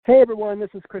Hey everyone, this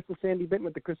is Chris and Sandy Benton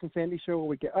with the Chris and Sandy Show, where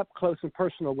we get up close and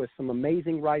personal with some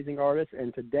amazing rising artists.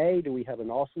 And today, we have an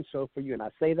awesome show for you. And I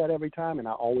say that every time, and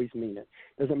I always mean it.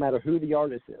 Doesn't matter who the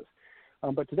artist is.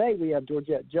 But today we have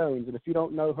Georgette Jones, and if you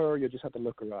don't know her, you'll just have to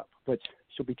look her up, which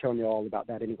she'll be telling you all about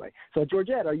that anyway. So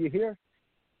Georgette, are you here?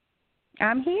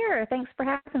 I'm here. Thanks for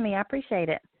having me. I appreciate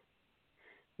it.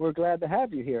 We're glad to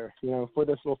have you here, for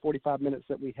this little 45 minutes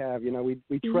that we have.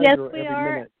 We treasure yes, every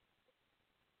are. minute.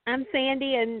 I'm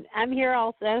Sandy, and I'm here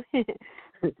also.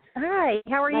 Hi,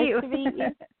 how are you? Nice to meet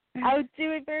you. I'm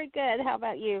doing very good. How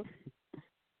about you?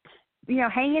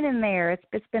 Hanging in there.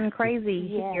 It's been crazy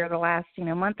here the last,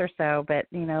 month or so, but,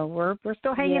 we're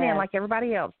still hanging in like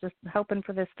everybody else, just hoping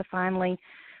for this to finally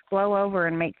blow over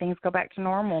and make things go back to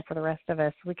normal for the rest of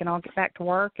us. We can all get back to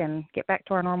work and get back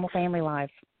to our normal family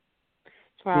lives.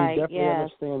 Right, we definitely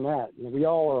understand that. We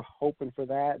all are hoping for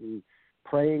that and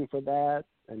praying for that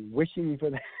and wishing for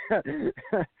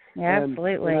that.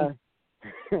 Absolutely.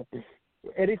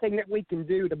 Anything that we can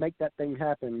do to make that thing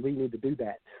happen, we need to do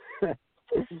that.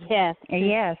 Yes.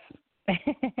 Yes.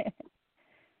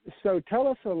 So tell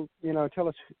us who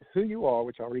you are,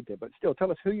 which I already did, but still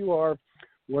tell us who you are,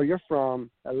 where you're from,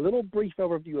 a little brief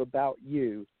overview about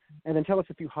you, and then tell us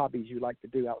a few hobbies you like to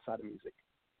do outside of music.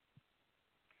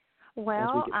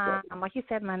 Well, like you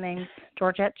said, my name's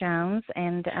Georgette Jones,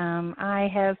 and I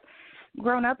have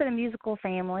grown up in a musical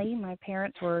family. My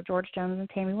parents were George Jones and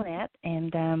Tammy Wynette,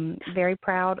 and very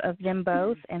proud of them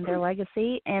both and their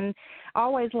legacy, and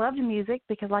always loved music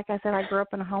because, like I said, I grew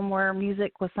up in a home where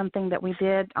music was something that we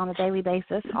did on a daily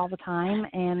basis all the time,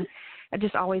 and I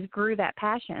just always grew that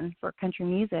passion for country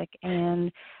music.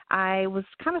 And I was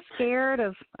kind of scared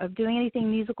of doing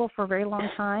anything musical for a very long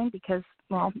time because,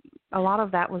 well, a lot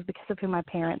of that was because of who my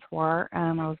parents were.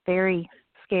 I was very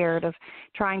scared of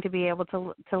trying to be able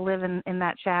to live in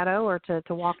that shadow or to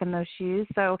walk in those shoes.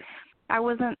 So I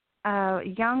wasn't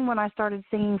young when I started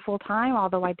singing full time,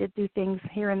 although I did do things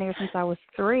here and there since I was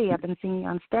 3. I've been singing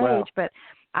on stage, wow. But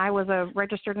I was a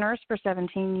registered nurse for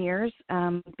 17 years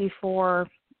before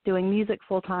doing music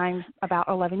full time. About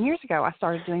 11 years ago, I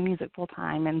started doing music full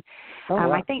time, and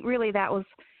wow. I think really that was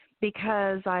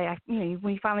because when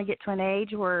you finally get to an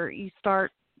age where you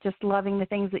start just loving the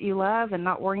things that you love and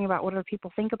not worrying about what other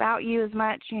people think about you as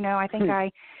much. I think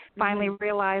I finally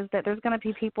realized that there's going to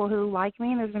be people who like me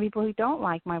and there's going to be people who don't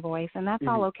like my voice, and that's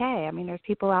all okay. I mean, there's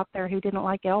people out there who didn't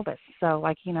like Elvis. So,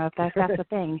 if that's the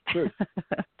thing.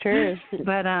 True.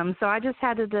 But so I just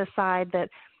had to decide that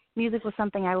music was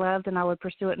something I loved and I would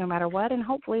pursue it no matter what, and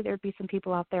hopefully there'd be some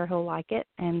people out there who'll like it.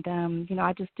 And,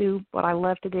 I just do what I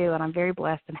love to do, and I'm very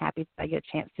blessed and happy that I get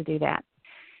a chance to do that.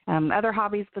 Other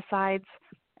hobbies besides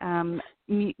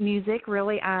music,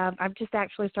 really, I've just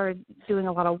actually started doing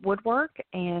a lot of woodwork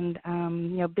and,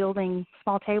 building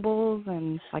small tables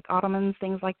and like ottomans,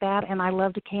 things like that. And I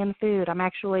love to can food. I'm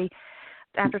actually,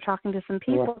 after talking to some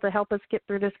people to help us get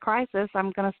through this crisis,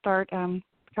 I'm going to start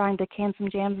trying to can some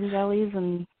jams and jellies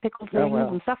and pickled things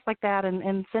and stuff like that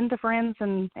and send to friends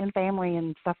and family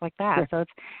and stuff like that. So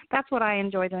that's what I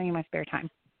enjoy doing in my spare time.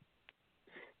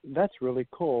 That's really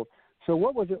cool. So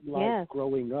what was it like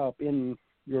growing up in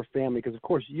your family? Because, of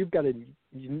course, you've got a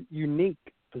unique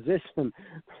position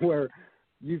where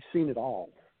you've seen it all,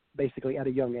 basically, at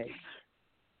a young age.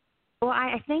 Well,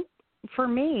 I think for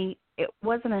me, it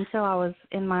wasn't until I was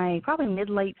in my probably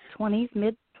mid-20s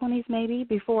maybe,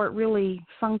 before it really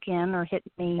sunk in or hit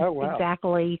me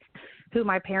exactly who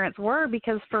my parents were.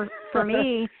 Because for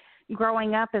me,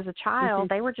 growing up as a child,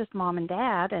 they were just mom and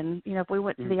dad, and if we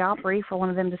went to the Opry for one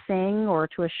of them to sing or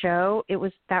to a show,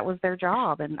 that was their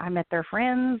job, and I met their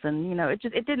friends, and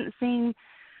it didn't seem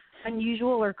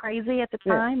unusual or crazy at the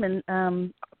time.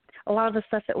 And a lot of the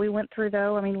stuff that we went through,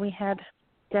 though, I mean, we had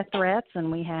death threats,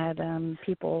 and we had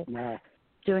people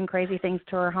doing crazy things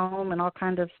to our home, and all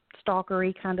kind of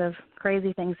stalkery kind of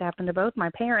crazy things happened to both my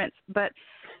parents. But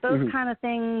those kind of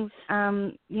things,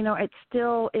 I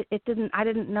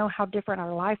didn't know how different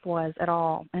our life was at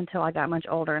all until I got much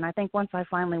older. And I think once I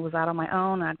finally was out on my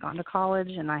own, I'd gone to college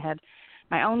and I had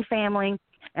my own family,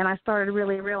 and I started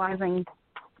really realizing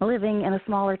living in a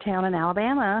smaller town in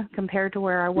Alabama compared to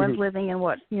where I was living and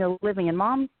living in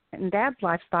mom and dad's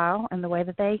lifestyle and the way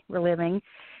that they were living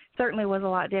certainly was a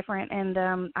lot different. And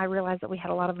I realized that we had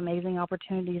a lot of amazing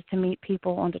opportunities to meet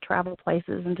people and to travel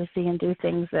places and to see and do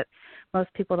things that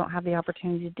most people don't have the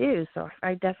opportunity to do. So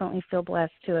I definitely feel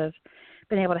blessed to have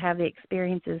been able to have the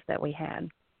experiences that we had.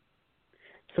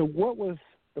 So what was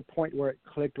the point where it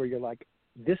clicked, where you're like,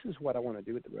 this is what I want to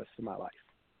do with the rest of my life?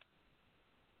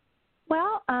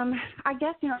 Well, I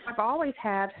guess, I've always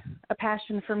had a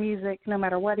passion for music no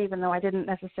matter what, even though I didn't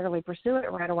necessarily pursue it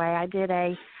right away. I did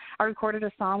a I recorded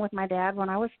a song with my dad when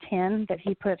I was 10 that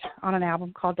he put on an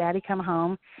album called Daddy Come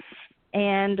Home.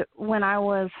 And when I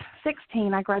was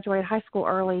 16, I graduated high school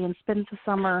early and spent the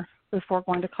summer before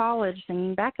going to college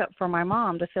singing backup for my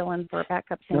mom to fill in for a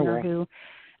backup singer who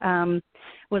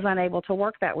was unable to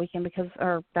work that weekend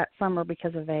that summer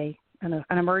because of an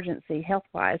emergency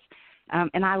health-wise.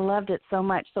 And I loved it so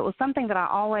much. So it was something that I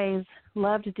always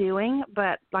loved doing.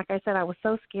 But like I said, I was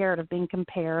so scared of being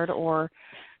compared or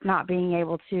not being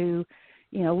able to,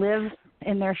 live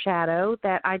in their shadow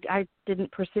that I didn't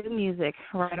pursue music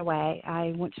right away.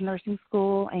 I went to nursing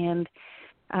school and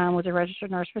was a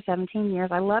registered nurse for 17 years.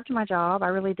 I loved my job. I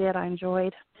really did. I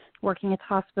enjoyed working at the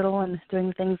hospital and doing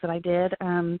the things that I did.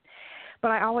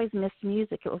 But I always missed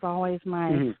music. It was always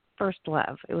my first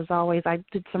love. It was always, I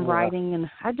did some writing and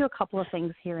I do a couple of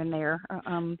things here and there.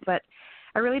 But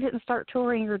I really didn't start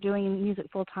touring or doing music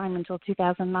full time until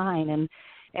 2009. And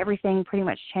everything pretty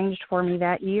much changed for me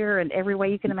that year in every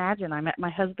way you can imagine. I met my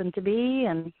husband to be,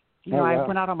 and I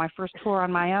went out on my first tour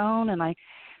on my own, and I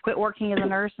quit working as a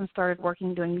nurse and started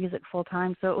doing music full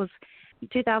time. So it was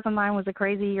 2009 was a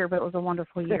crazy year, but it was a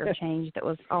wonderful year of change that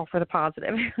was all for the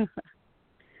positive.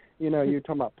 You're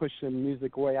talking about pushing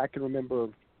music away. I can remember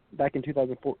back in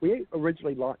 2004, we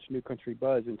originally launched New Country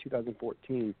Buzz in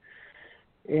 2014,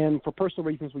 and for personal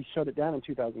reasons, we shut it down in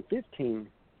 2015.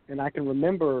 And I can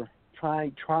remember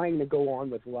trying to go on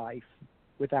with life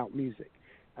without music.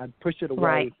 I'd push it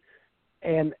away,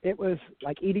 and it was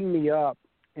like eating me up.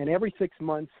 And every 6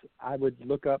 months, I would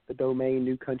look up the domain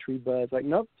New Country Buzz, like,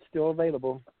 nope, still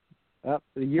available. Up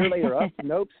a year later,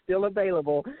 nope, still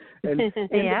available. And at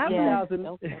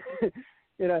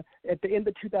the end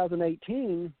of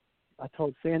 2018, I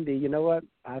told Sandy, you know what?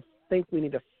 I think we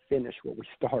need to finish what we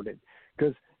started,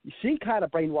 because she kind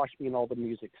of brainwashed me in all the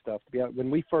music stuff. To be honest,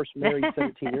 when we first married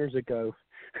 17 years ago,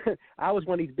 I was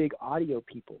one of these big audio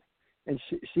people, and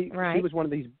she was one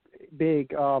of these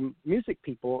big music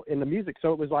people in the music.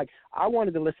 So it was like I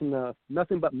wanted to listen to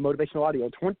nothing but motivational audio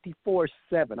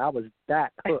 24/7. I was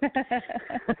that hooked.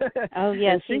 Oh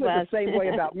yes, and she was the same way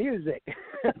about music.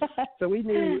 So we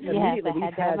knew immediately we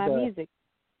had my music.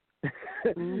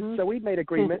 So we made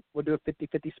agreement. We'll do a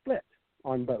 50-50 split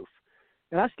on both.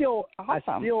 And I still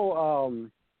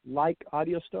like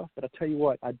audio stuff, but I tell you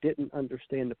what, I didn't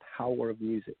understand the power of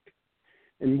music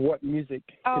and what music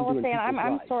can do in people's I'm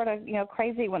lives. sort of,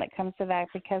 crazy when it comes to that,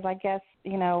 because I guess,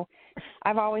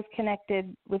 I've always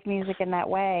connected with music in that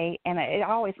way, and I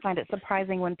always find it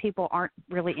surprising when people aren't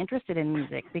really interested in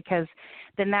music, because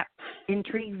then that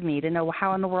intrigues me to know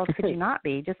how in the world could you not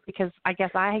be, just because I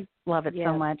guess I love it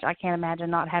so much. I can't imagine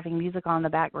not having music on in the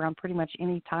background pretty much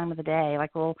any time of the day.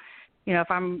 Like,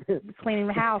 if I'm cleaning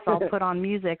the house, I'll put on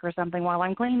music or something while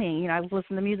I'm cleaning. I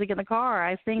listen to music in the car.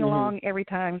 I sing along every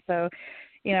time. So,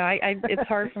 it's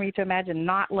hard for me to imagine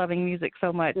not loving music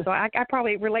so much. So I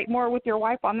probably relate more with your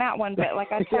wife on that one, but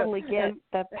I totally get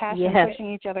the passion of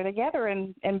pushing each other together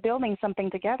and building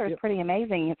something together is pretty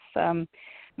amazing. It's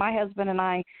my husband and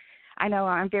I know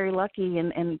I'm very lucky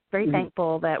and very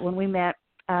thankful that when we met,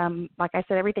 like I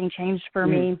said, everything changed for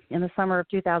me in the summer of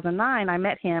 2009. I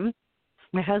met him.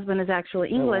 My husband is actually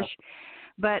English,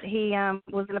 but he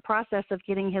was in the process of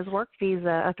getting his work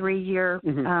visa, a 3-year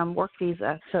work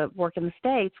visa to work in the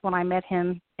States when I met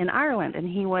him in Ireland. And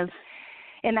he was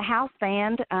in the house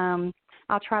band.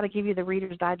 I'll try to give you the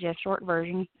Reader's Digest short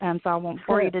version, so I won't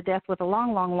bore you to death with a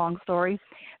long story.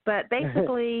 But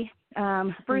basically,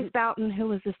 Bruce Boughton, who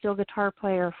was the steel guitar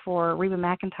player for Reba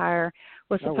McEntire,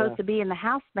 was supposed to be in the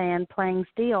house band playing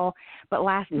steel, but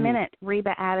last minute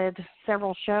Reba added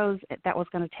several shows that was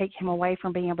going to take him away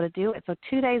from being able to do it. So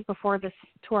 2 days before this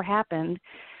tour happened,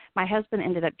 my husband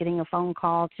ended up getting a phone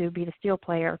call to be the steel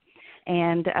player.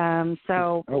 And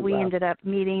we ended up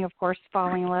meeting, of course,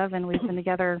 falling in love, and we've been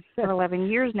together for 11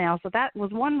 years now. So that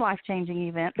was one life-changing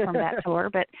event from that tour.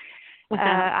 But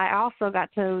I also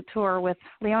got to tour with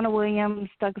Leona Williams,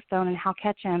 Doug Stone, and Hal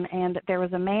Ketchum, and there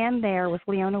was a man there with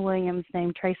Leona Williams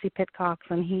named Tracy Pitcox,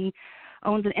 and he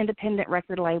owns an independent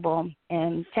record label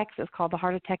in Texas called the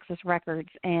Heart of Texas Records,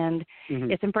 and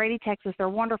it's in Brady, Texas. They're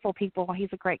wonderful people. He's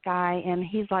a great guy, and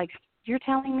he's like, you're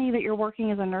telling me that you're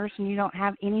working as a nurse and you don't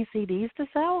have any CDs to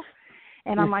sell?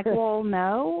 And I'm like, well,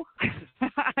 no.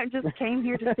 I just came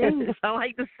here to sing because I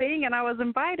like to sing, and I was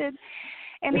invited.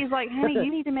 And he's like, honey, you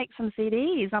need to make some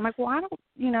CDs. I'm like, well, I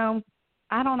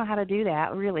don't know how to do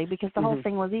that, really, because the whole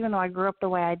thing was, even though I grew up the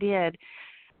way I did,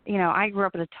 I grew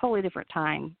up at a totally different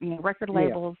time. Record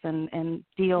labels and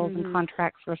deals and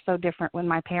contracts were so different when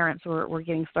my parents were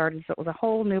getting started. So it was a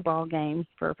whole new ball game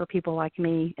for people like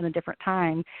me in a different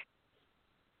time.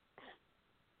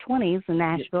 20s in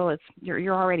Nashville,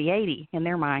 you're already 80 in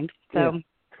their mind. So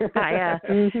I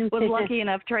was lucky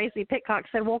enough. Tracy Pitcock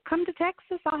said, "Well, come to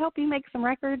Texas. I'll help you make some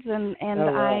records." And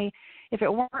if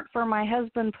it weren't for my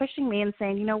husband pushing me and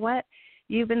saying, "You know what?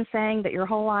 You've been saying that your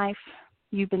whole life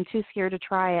you've been too scared to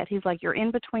try it." He's like, "You're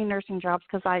in between nursing jobs,"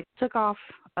 because I took off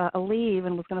a leave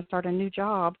and was going to start a new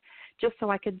job just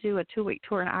so I could do a 2-week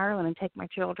tour in Ireland and take my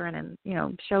children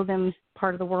and, show them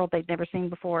part of the world they'd never seen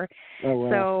before. Oh,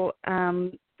 wow. So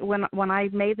when I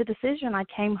made the decision, I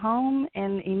came home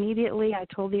and immediately I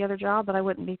told the other job that I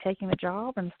wouldn't be taking the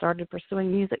job and started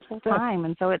pursuing music full time.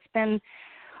 And so it's been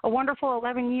a wonderful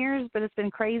 11 years, but it's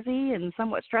been crazy and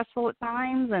somewhat stressful at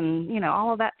times and,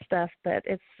 all of that stuff. But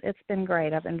it's been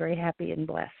great. I've been very happy and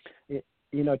blessed.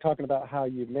 Talking about how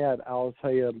you met, I'll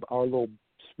tell you our little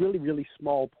really, really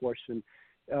small portion.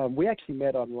 We actually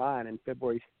met online in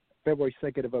February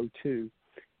 2nd of 2002.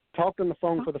 Talked on the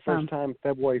phone for the first time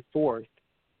February 4th.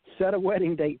 Set a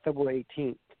wedding date February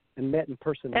 18th and met in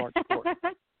person March 4th.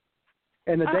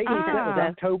 And the date we set was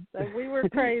October. We were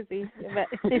crazy.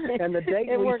 And the date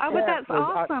we set but that's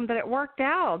awesome that it worked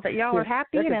out, that y'all were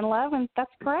happy and in love, and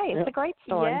that's great. It's a great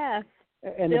story. Yeah.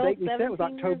 And the date we set was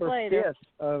October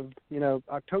 5th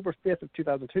October 5th of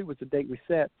 2002 was the date we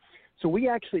set. So we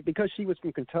actually, because she was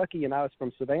from Kentucky and I was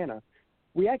from Savannah,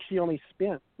 we actually only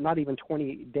spent not even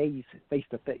 20 days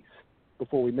face-to-face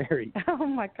before we married. Oh,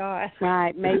 my gosh.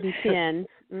 Right, maybe 10.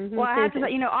 Mm-hmm. Well, I have to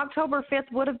say, October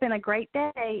 5th would have been a great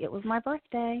day. It was my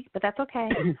birthday, but that's okay.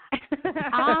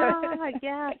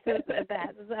 Yes,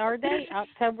 that is our date,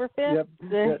 October 5th.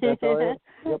 Yep, that's all right.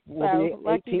 Yep, we'll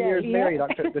be 18 years married.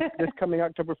 This coming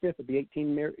October 5th will be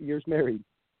 18 years married.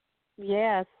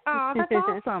 Yes. Oh, that's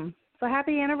awesome. So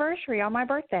happy anniversary on my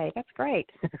birthday. That's great.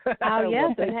 Oh,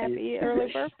 yes, and happy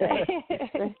early birthday.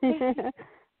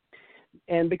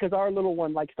 And because our little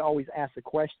one likes to always ask a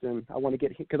question, I want to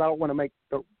because I don't want to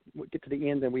get to the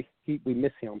end and we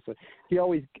miss him. So he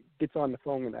always gets on the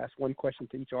phone and asks one question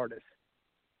to each artist.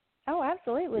 Oh,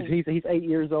 absolutely. He's 8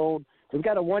 years old. We've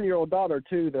got a 1-year-old daughter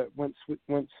too that once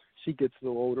she gets a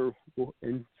little older, we'll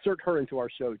insert her into our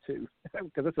show too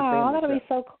because it's a family show. Oh, that'll be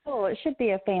so cool. It should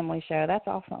be a family show. That's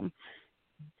awesome.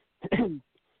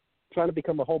 Trying to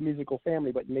become a whole musical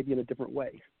family, but maybe in a different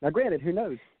way. Now, granted, who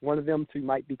knows? One of them two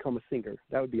might become a singer.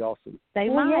 That would be awesome. They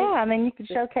might. Yeah, I mean, you could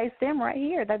showcase them right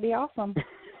here. That'd be awesome.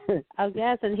 Oh,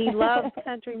 yes, and he loves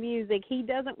country music. He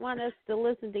doesn't want us to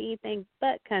listen to anything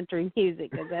but country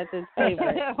music because that's his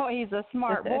favorite. Oh, he's a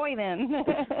smart boy then.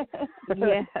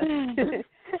 Yes.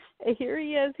 Here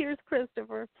he is. Here's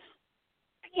Christopher.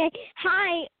 Okay.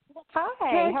 Hi.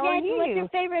 Hi, how are you? What's your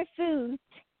favorite food?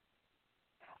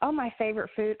 Oh, my favorite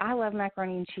food. I love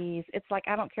macaroni and cheese. It's like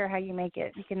I don't care how you make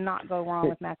it. You cannot go wrong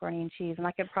with macaroni and cheese, and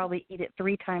I could probably eat it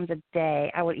 3 times a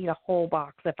day. I would eat a whole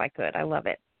box if I could. I love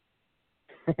it.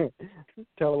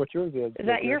 Tell her what yours is. Is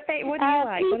that your favorite? What do you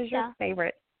like? Pizza. What is your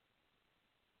favorite?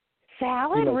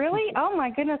 Salad? Really? Pizza. Oh, my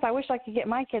goodness. I wish I could get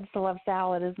my kids to love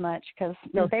salad as much because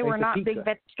they were not big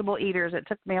vegetable eaters. It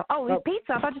took me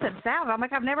pizza. I thought you said salad. I'm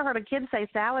like, I've never heard a kid say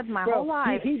salad in my whole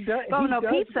life. He does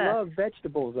pizza. Love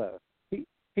vegetables, though.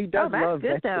 He does love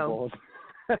vegetables.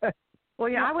 Well,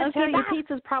 yeah, I would tell you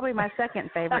pizza's probably my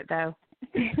second favorite, though.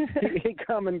 He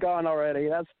come and gone already.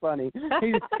 That's funny.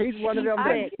 He's one of them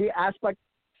that he asked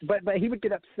but he would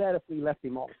get upset if we left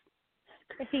him off.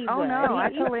 No, I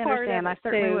totally understand. I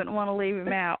certainly wouldn't want to leave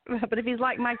him out. But if he's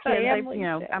like my kids,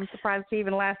 I'm surprised he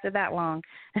even lasted that long.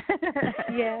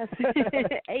 Yes,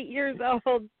 8 years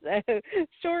old,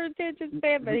 short attention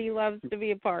span, but he loves to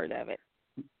be a part of it.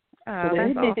 Oh,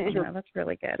 that's awesome. That's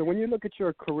really good. So when you look at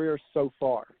your career so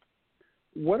far,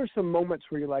 what are some moments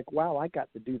where you're like, wow, I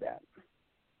got to do that?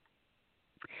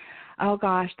 Oh,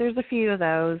 gosh, there's a few of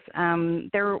those.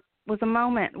 There was a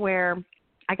moment where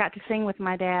I got to sing with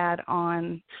my dad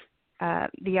on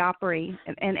the Opry,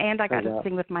 and I got to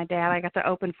sing with my dad. I got to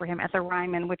open for him at the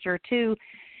Ryman, which are 2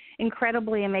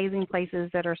 incredibly amazing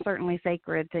places that are certainly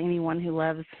sacred to anyone who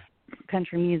loves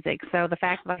country music. So the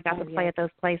fact that I got to play at those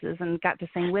places and got to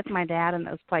sing with my dad in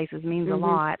those places means a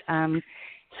lot. And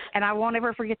I won't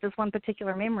ever forget this one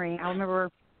particular memory. I remember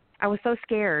I was so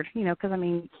scared, because, I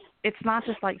mean, it's not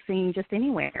just like singing just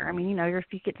anywhere. I mean, if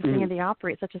you get to sing in the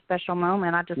Opry, it's such a special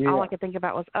moment. All I could think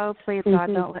about was, oh, please, God,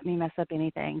 don't let me mess up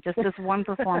anything. Just this one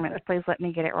performance, please let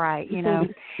me get it right,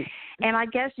 And I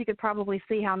guess you could probably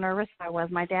see how nervous I was.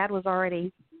 My dad was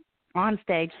already on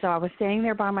stage, so I was standing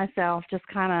there by myself, just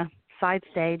kind of side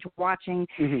stage watching,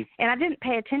 and I didn't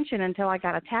pay attention until I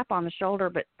got a tap on the shoulder,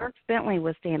 but Dirk Bentley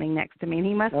was standing next to me, and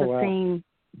he must have seen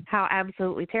how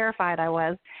absolutely terrified I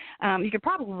was. You could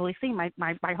probably see my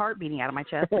heart beating out of my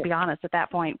chest, to be honest, at that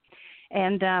point.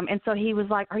 And so he was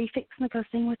like, "Are you fixing to go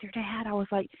sing with your dad?" I was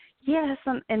like, "Yes."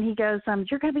 And he goes,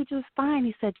 "You're going to be just fine."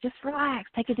 He said, "Just relax,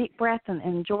 take a deep breath and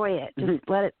enjoy it. Just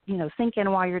let it, sink in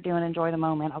while you're doing. Enjoy the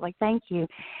moment." I was like, "Thank you."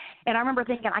 And I remember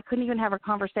thinking I couldn't even have a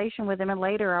conversation with him. And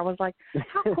later I was like,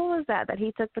 "How cool is that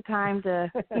he took the time to,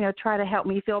 try to help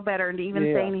me feel better and to even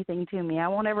say anything to me." I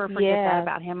won't ever forget that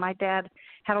about him. My dad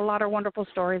had a lot of wonderful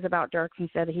stories about Dirk and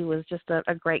said he was just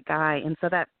a great guy. And so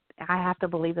that I have to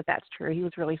believe that that's true. He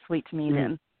was really sweet to me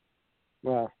then.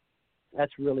 Wow,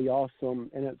 that's really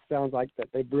awesome. And it sounds like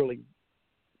that they really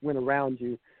went around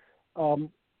you. I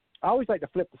always like to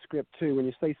flip the script, too. When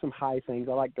you say some high things,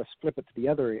 I like to flip it to the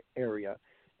other area.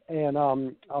 And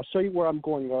I'll show you where I'm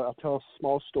going. I'll tell a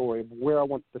small story of where I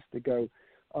want this to go.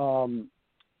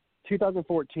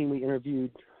 2014, we interviewed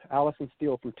Allison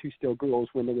Steele from Two Steel Girls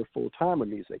when they were full-time in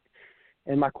music.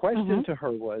 And my question to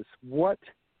her was, what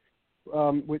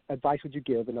advice would you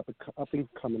give an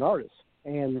up-and-coming artist?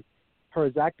 And her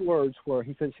exact words were,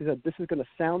 she said, "This is going to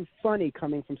sound funny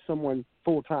coming from someone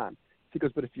full-time." She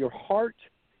goes, "But if your heart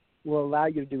will allow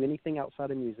you to do anything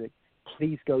outside of music,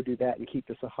 please go do that and keep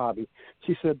this a hobby."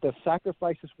 She said, "The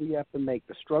sacrifices we have to make,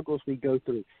 the struggles we go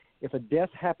through, if a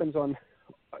death happens on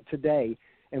today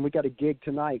and we got a gig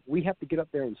tonight, we have to get up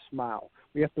there and smile.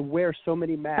 We have to wear so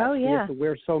many masks. Oh, yeah. We have to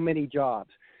wear so many jobs."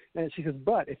 And she says,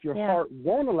 "But if your heart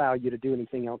won't allow you to do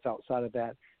anything else outside of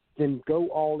that, then go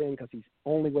all in because he's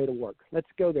the only way to work." Let's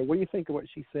go there. What do you think of what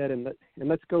she said? And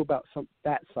let's go about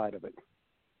that side of it.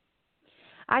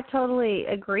 I totally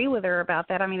agree with her about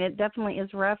that. I mean, it definitely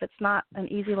is rough. It's not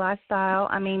an easy lifestyle.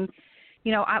 I mean,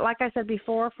 like I said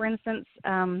before, for instance,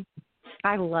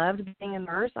 I loved being a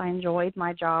nurse. I enjoyed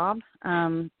my job.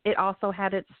 It also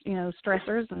had its,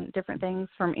 stressors and different things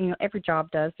from, every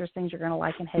job does. There's things you're going to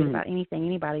like and hate about anything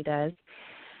anybody does.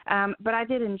 But I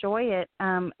did enjoy it.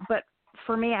 But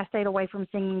for me, I stayed away from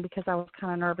singing because I was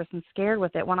kind of nervous and scared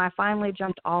with it. When I finally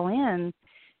jumped all in,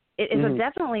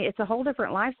 it's a whole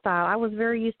different lifestyle. I was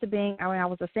very used to I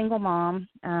was a single mom,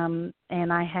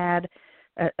 and I had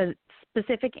a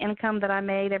specific income that I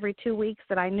made every 2 weeks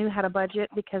that I knew how to budget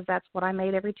because that's what I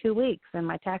made every 2 weeks. And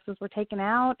my taxes were taken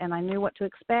out, and I knew what to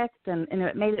expect, and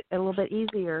it made it a little bit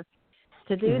easier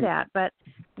to do that. But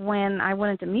when I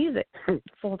went into music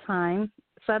full time,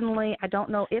 suddenly I don't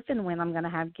know if and when I'm going to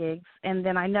have gigs. And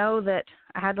then I know that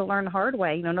I had to learn the hard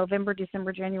way. November,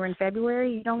 December, January, and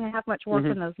February, you don't have much work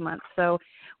in those months. So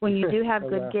when you do have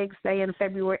good gigs, say in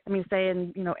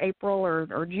April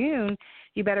or June,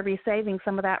 you better be saving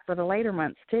some of that for the later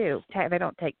months too. They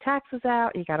don't take taxes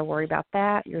out. You got to worry about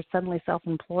that. You're suddenly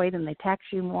self-employed and they tax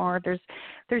you more.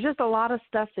 There's just a lot of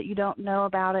stuff that you don't know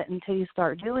about it until you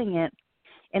start doing it.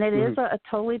 And it is a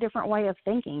totally different way of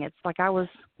thinking. It's like I was,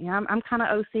 I'm kind of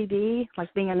OCD,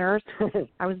 like being a nurse.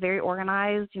 I was very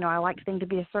organized. I liked things to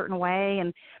be a certain way.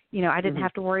 And, I didn't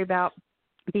have to worry about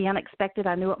the unexpected.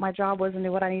 I knew what my job was and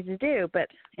knew what I needed to do. But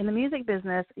in the music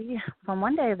business, from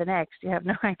one day to the next, you have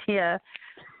no idea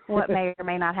what may or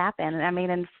may not happen.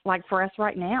 And like for us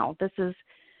right now, this is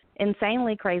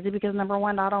insanely crazy because, number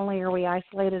one, not only are we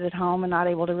isolated at home and not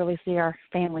able to really see our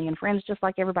family and friends just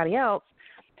like everybody else,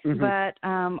 but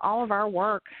all of our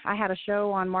work, I had a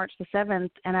show on March the 7th,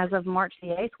 and as of March the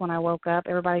 8th when I woke up,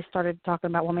 everybody started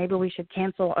talking about, well, maybe we should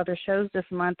cancel other shows this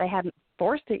month. They hadn't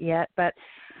forced it yet, but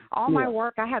all my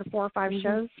work, I had 4 or 5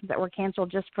 shows that were canceled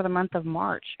just for the month of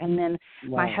March. And then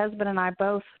my husband and I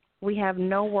both, we have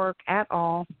no work at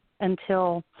all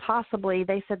until possibly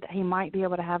they said that he might be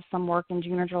able to have some work in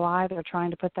June or July. They're trying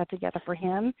to put that together for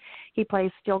him. He plays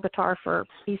steel guitar for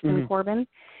Easton Corbin.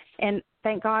 And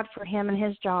thank God for him and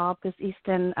his job, because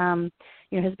Easton,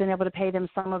 has been able to pay them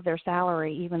some of their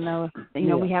salary, even though they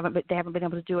haven't been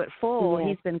able to do it full. Yeah.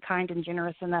 He's been kind and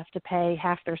generous enough to pay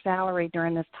half their salary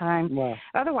during this time. Wow.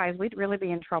 Otherwise, we'd really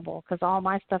be in trouble because all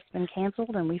my stuff's been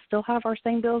canceled, and we still have our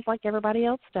same bills like everybody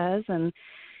else does. And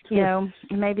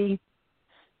maybe,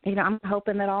 I'm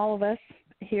hoping that all of us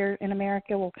here in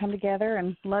America will come together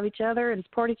and love each other and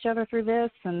support each other through this,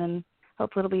 and then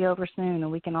hopefully it'll be over soon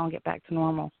and we can all get back to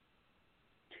normal.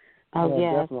 Oh,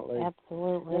 yes, definitely.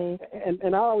 Absolutely.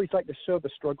 And I always like to show the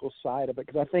struggle side of it,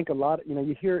 because I think a lot,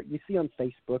 you see on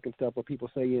Facebook and stuff where people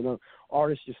say,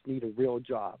 artists just need a real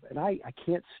job. And I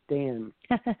can't stand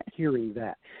hearing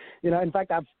that. In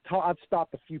fact, I've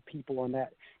stopped a few people on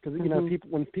that, because,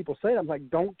 when people say that, I'm like,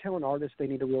 don't tell an artist they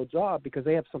need a real job, because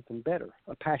they have something better,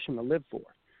 a passion to live for.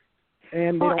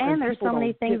 And there's so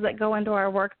many things that go into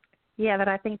our work, that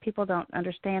I think people don't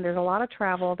understand. There's a lot of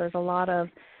travel. There's a lot of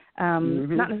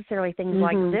not necessarily things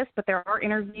like this, but there are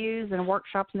interviews and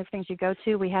workshops and different things you go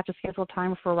to. We have to schedule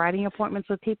time for writing appointments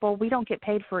with people. We don't get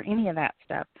paid for any of that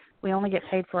stuff. We only get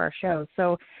paid for our shows.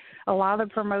 So a lot of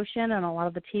the promotion and a lot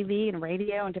of the TV and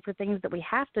radio and different things that we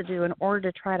have to do in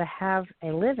order to try to have a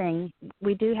living,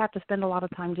 we do have to spend a lot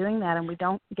of time doing that, and we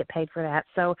don't get paid for that.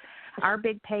 So our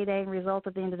big payday and result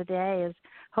at the end of the day is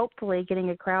hopefully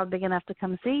getting a crowd big enough to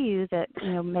come see you that,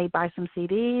 may buy some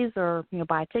CDs or,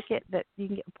 buy a ticket that you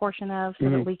can get a portion of so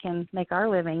that we can make our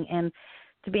living. And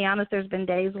to be honest, there's been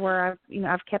days where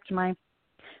I've kept my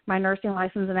nursing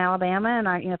license in Alabama,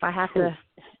 and if I have to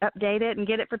update it and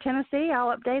get it for Tennessee,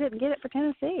 I'll update it and get it for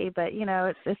Tennessee. But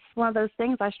it's one of those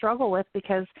things I struggle with,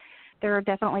 because there are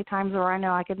definitely times where I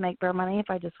know I could make better money if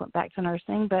I just went back to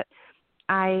nursing. But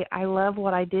I love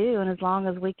what I do, and as long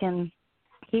as we can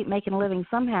keep making a living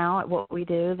somehow at what we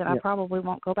do, then I probably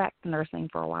won't go back to nursing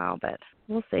for a while. But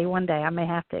we'll see. One day I may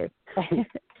have to.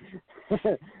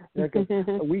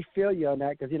 We feel you on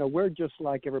that, because we're just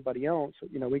like everybody else.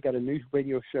 We got a new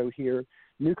radio show here.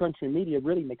 New Country Media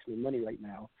really makes me money right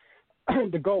now.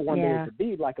 The goal one day is to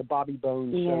be like a Bobby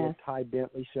Bones show, a Ty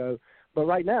Bentley show, but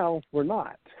right now we're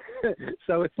not.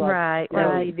 So it's like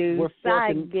we're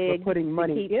putting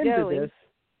money into this.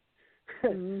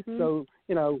 So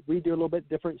we do a little bit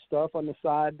different stuff on the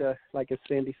side, like as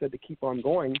Sandy said, to keep on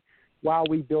going while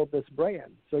we build this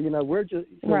brand. So we're just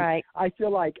I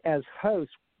feel like as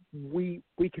hosts, we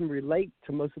can relate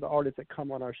to most of the artists that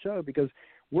come on our show, because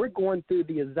we're going through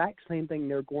the exact same thing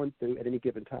they're going through at any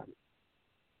given time.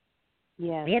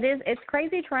 Yeah, it is. It's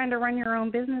crazy trying to run your own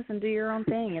business and do your own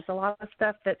thing. It's a lot of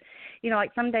stuff that,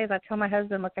 like some days I tell my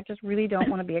husband, look, I just really don't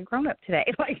want to be a grown-up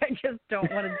today. Like, I just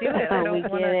don't want to do it. I don't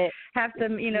want to have to,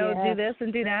 do this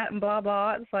and do that and blah,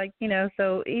 blah. It's like,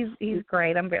 so he's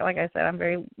great. I'm very, like I said, I'm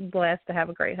very blessed to have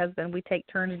a great husband. We take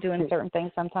turns doing certain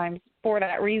things sometimes for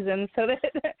that reason, so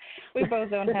that we both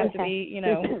don't have to be,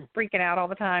 freaking out all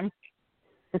the time.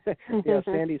 Yeah,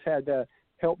 Sandy's had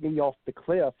help me off the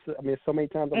cliffs. I mean, so many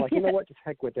times I'm like, you know what, just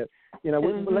heck with it.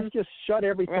 Let's just shut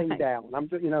everything down.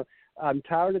 I'm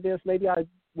tired of this. Maybe I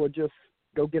will just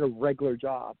go get a regular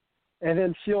job. And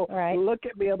then she'll look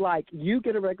at me and like, you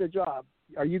get a regular job.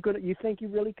 Are you gonna? You think you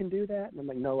really can do that? And I'm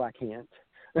like, no, I can't.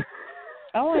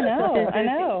 Oh, I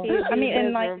know. I mean,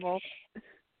 and like,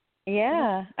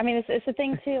 yeah. I mean, it's a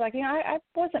thing too. Like, I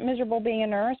wasn't miserable being a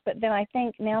nurse, but then I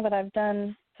think now that I've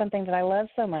done something that I love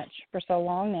so much for so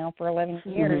long now, for 11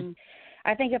 years,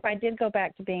 I think if I did go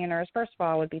back to being a nurse, first of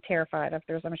all, I would be terrified. I'm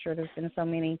sure there's been so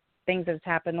many things that have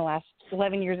happened the last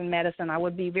 11 years in medicine. I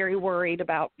would be very worried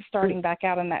about starting back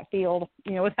out in that field,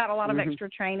 without a lot of extra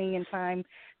training and time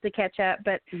to catch up.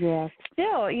 But still,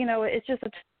 it's just I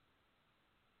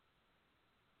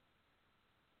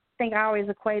think I always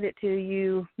equate it to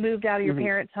you moved out of your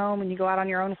parents' home and you go out on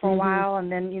your own for a while,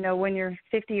 and then, when you're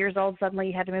 50 years old, suddenly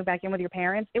you had to move back in with your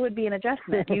parents. It would be an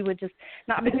adjustment. You would just,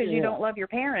 not because you don't love your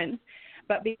parents,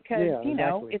 but because,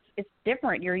 it's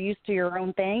different. You're used to your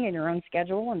own thing and your own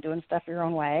schedule and doing stuff your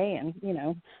own way, and,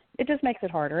 it just makes it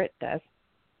harder. It does.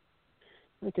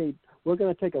 Okay, we're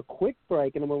going to take a quick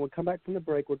break, and when we come back from the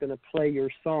break, we're going to play your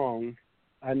song,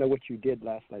 I Know What You Did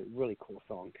Last Night. Really cool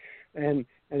song. And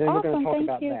then we're going to talk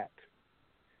about that.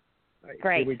 All right,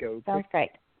 great. Here we go. Sounds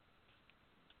great.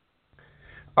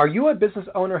 Are you a business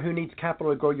owner who needs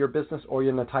capital to grow your business, or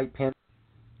you're in a tight pinch?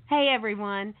 Hey,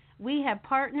 everyone. We have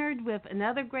partnered with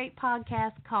another great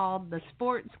podcast called the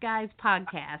Sports Guys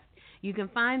Podcast. You can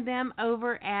find them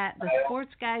over at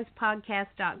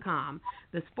thesportsguyspodcast.com.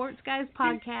 The Sports Guys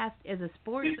Podcast is a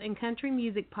sports and country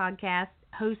music podcast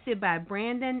hosted by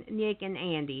Brandon, Nick, and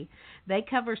Andy. They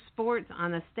cover sports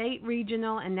on a state,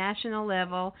 regional, and national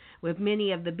level with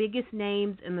many of the biggest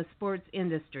names in the sports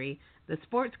industry. The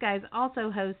Sports Guys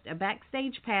also host a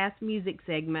Backstage Pass music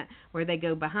segment where they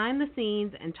go behind the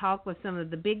scenes and talk with some of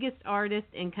the biggest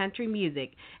artists in country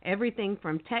music, everything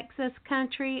from Texas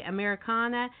country,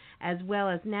 Americana, as well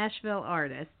as Nashville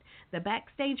artists. The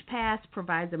Backstage Pass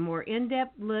provides a more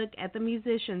in-depth look at the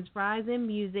musicians' rise in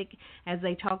music as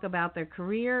they talk about their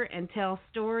career and tell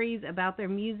stories about their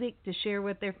music to share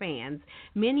with their fans.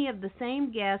 Many of the same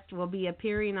guests will be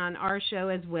appearing on our show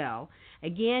as well.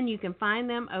 Again, you can find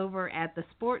them over at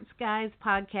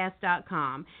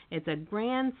thesportsguyspodcast.com. It's a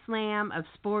grand slam of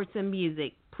sports and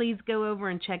music. Please go over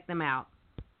and check them out.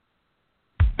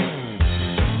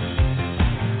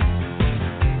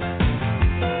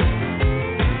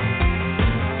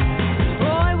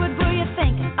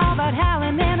 About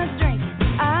howling and a drinking.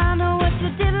 I know what you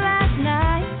did last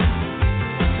night.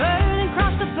 Burning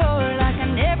across the floor like I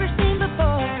never seen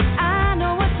before. I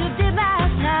know what you did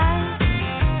last night.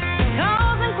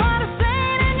 Causing quite a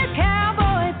scene in your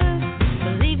cowboy boots.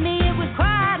 Believe me, it was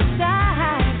quite a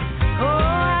sight. Oh,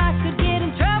 I could get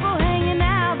in trouble hanging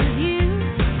out with you.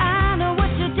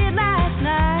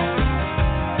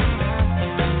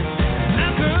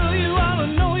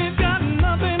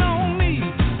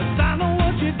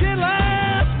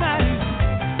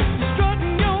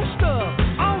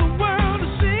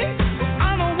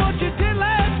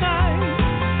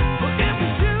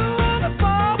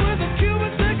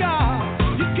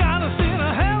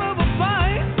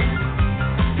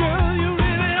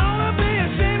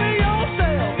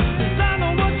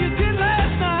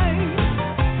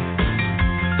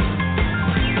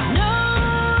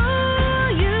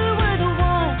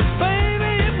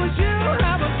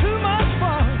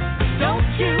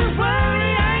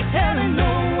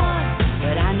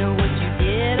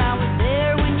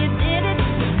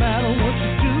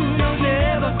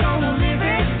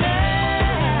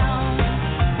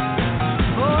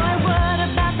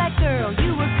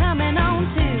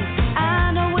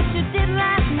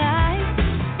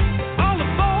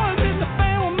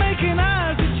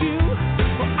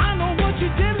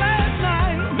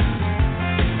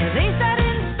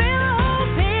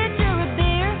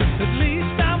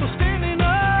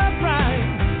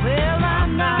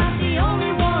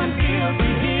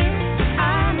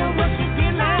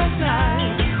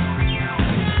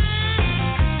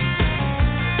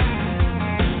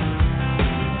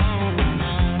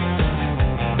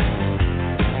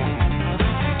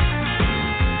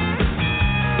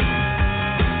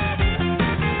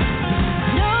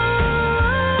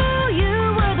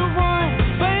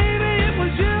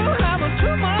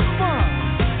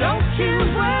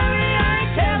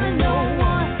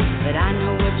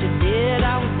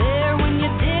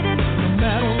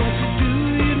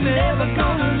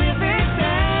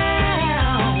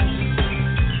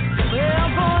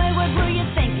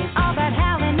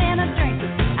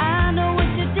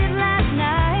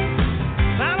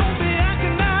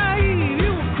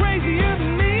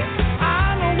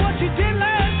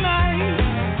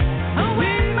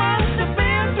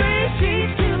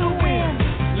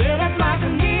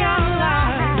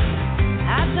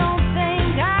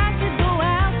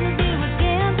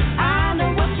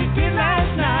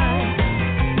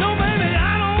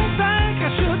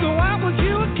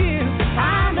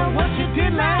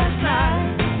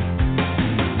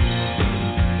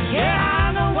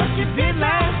 you did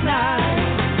last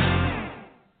night.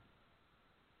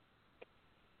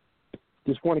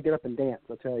 Just want to get up and dance,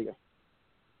 I'll tell you.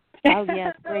 Oh,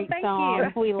 yes, great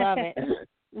song. We love it.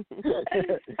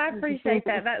 I appreciate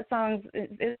that. That song's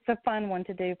it's a fun one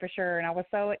to do for sure, and I was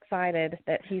so excited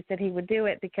that he said he would do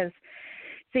it because,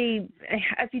 see,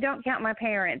 if you don't count my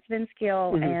parents, Vince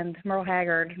Gill and Merle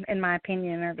Haggard, in my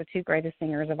opinion, are the two greatest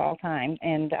singers of all time,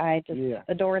 and I just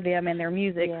adore them and their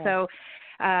music. Yeah. So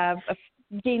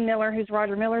Gene Miller, who's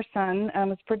Roger Miller's son,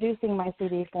 is producing my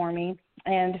CD for me,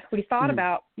 and we thought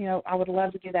about, I would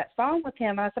love to do that song with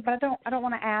him. And I said, but I don't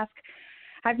want to ask.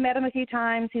 I've met him a few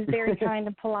times. He's very kind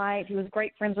and polite. He was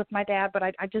great friends with my dad, but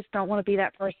I just don't want to be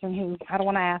that person who I don't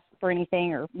want to ask for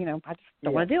anything or, I just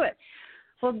don't want to do it.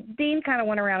 Well, Dean kind of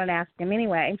went around and asked him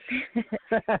anyway.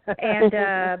 and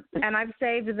I've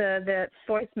saved the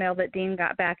voicemail that Dean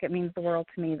got back. It means the world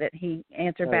to me that he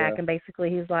answered back. And basically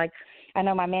he's like, I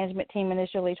know my management team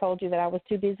initially told you that I was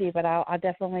too busy, but I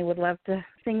definitely would love to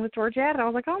sing with Georgette. And I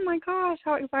was like, oh, my gosh,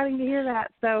 how exciting to hear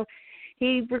that. So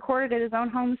he recorded at his own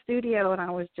home studio, and I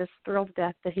was just thrilled to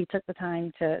death that he took the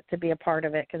time to be a part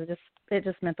of it because it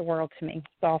just meant the world to me.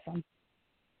 It's awesome.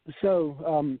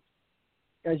 So,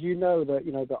 as you know,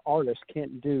 the artist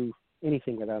can't do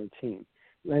anything without a team,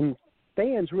 and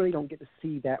fans really don't get to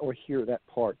see that or hear that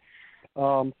part.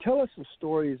 Tell us some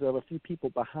stories of a few people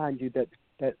behind you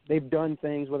that they've done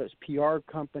things, whether it's PR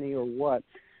company or what,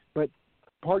 but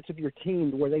parts of your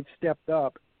team where they've stepped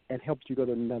up and helped you go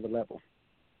to another level.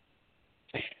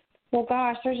 Well,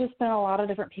 gosh, there's just been a lot of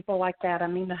different people like that. I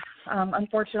mean,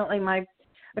 unfortunately, my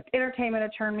entertainment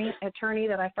attorney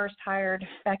that I first hired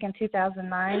back in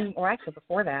 2009, or actually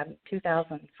before that,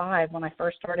 2005, when I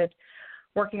first started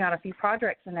working on a few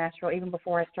projects in Nashville, even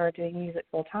before I started doing music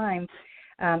full time.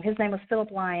 His name was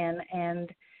Philip Lyon, and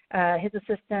his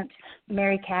assistant,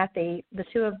 Mary Cathy. The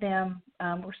two of them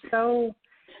were so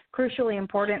crucially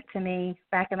important to me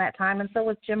back in that time, and so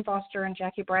was Jim Foster and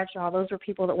Jackie Bradshaw. Those were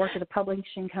people that worked at a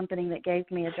publishing company that gave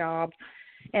me a job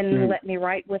and let me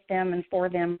write with them and for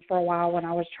them for a while when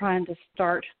I was trying to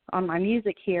start on my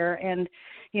music here. And,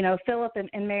 Philip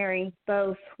and Mary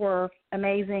both were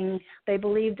amazing. They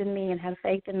believed in me and had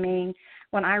faith in me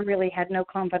when I really had no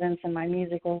confidence in my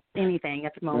music or anything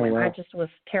at the moment. I just was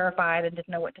terrified and didn't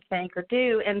know what to think or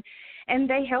do. And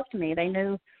they helped me. They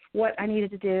knew what I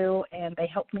needed to do, and they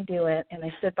helped me do it, and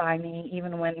they stood by me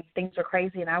even when things were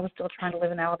crazy, and I was still trying to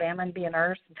live in Alabama and be a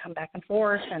nurse and come back and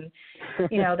forth, and,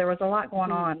 there was a lot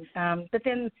going on. But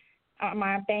then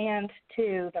my band,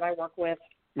 too, that I work with,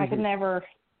 I could never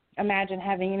imagine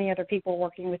having any other people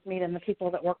working with me than the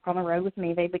people that work on the road with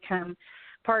me. They become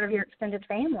part of your extended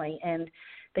family, and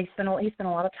he spend a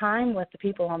lot of time with the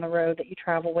people on the road that you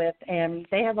travel with, and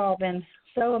they have all been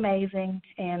so amazing.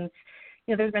 And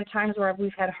there's been times where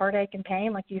we've had heartache and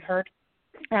pain, like you heard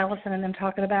Allison and them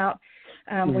talking about,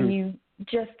 when you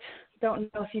just don't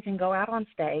know if you can go out on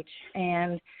stage.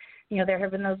 And, there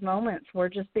have been those moments where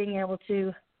just being able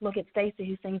to look at Stacy,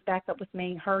 who sings back up with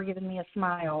me, her giving me a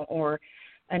smile or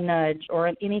a nudge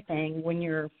or anything when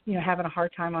you're, having a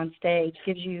hard time on stage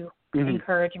gives you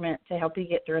encouragement to help you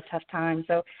get through a tough time.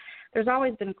 So there's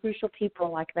always been crucial people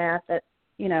like that,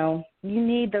 you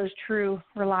need those true,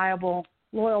 reliable,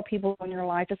 loyal people in your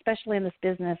life, especially in this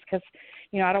business, because,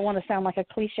 I don't want to sound like a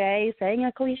cliche,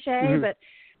 but,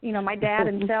 my dad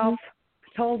himself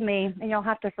told me, and you'll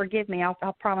have to forgive me,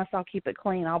 I'll promise I'll keep it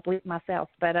clean, I'll bleep myself,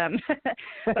 but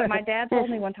but my dad told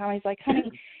me one time, he's like, honey,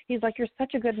 he's like, you're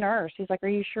such a good nurse. He's like, are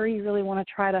you sure you really want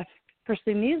to try to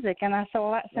pursue music? And I said,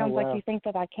 well, that sounds like you think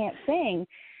that I can't sing.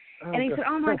 And he said,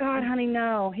 oh, my God, honey,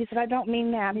 no. He said, I don't mean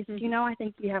that. He said, I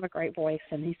think you have a great voice.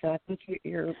 And he said, I think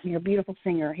you're a beautiful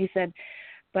singer. He said,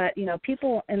 but,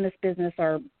 people in this business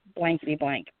are blankety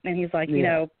blank. And he's like,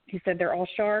 he said, they're all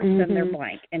sharks and they're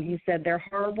blank. And he said, they're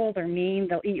horrible, they're mean,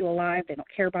 they'll eat you alive, they don't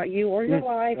care about you or your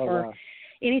life or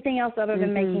anything else other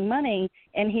than making money.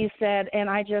 And he said, and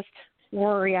I just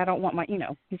worry, I don't want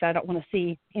he said, I don't want to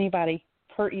see anybody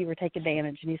hurt you or take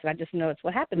advantage. And he said, I just know it's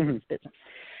what happens in this business.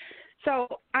 So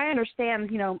I understand,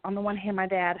 on the one hand, my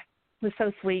dad was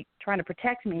so sweet trying to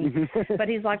protect me, but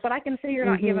he's like, but I can see you're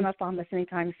not giving up on this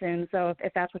anytime soon. So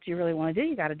if that's what you really want to do,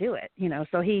 you got to do it,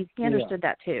 so he understood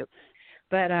that too.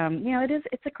 But,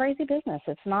 it's a crazy business.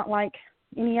 It's not like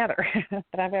any other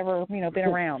that I've ever, been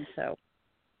around. So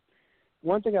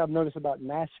one thing I've noticed about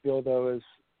Nashville, though, is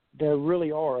there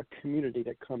really are a community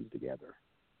that comes together.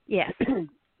 Yes.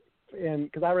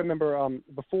 And because I remember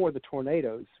before the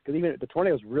tornadoes, because even the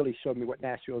tornadoes really showed me what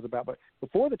Nashville is about. But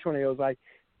before the tornadoes,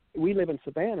 we live in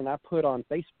Savannah, and I put on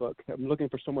Facebook, I'm looking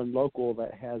for someone local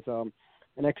that has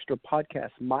an extra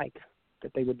podcast mic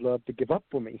that they would love to give up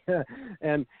for me.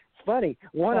 And it's funny,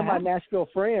 one of my Nashville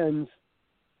friends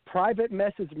private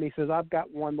messaged me, says, I've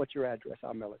got one, what's your address?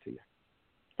 I'll mail it to you.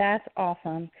 That's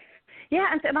awesome. Yeah,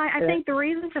 and I think the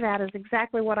reason for that is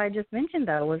exactly what I just mentioned,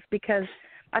 though, is because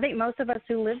I think most of us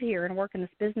who live here and work in this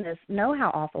business know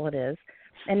how awful it is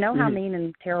and know how mean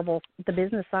and terrible the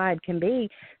business side can be.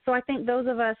 So I think those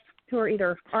of us who are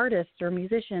either artists or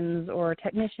musicians or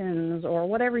technicians or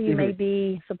whatever you may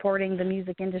be supporting the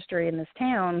music industry in this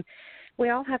town, we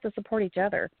all have to support each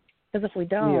other. Because if we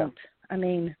don't, I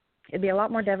mean, it'd be a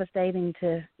lot more devastating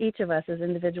to each of us as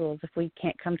individuals if we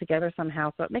can't come together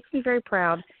somehow. So it makes me very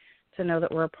proud to know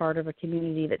that we're a part of a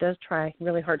community that does try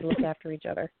really hard to look after each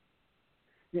other.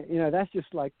 You know, that's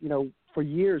just like, you know, for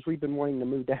years we've been wanting to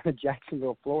move down to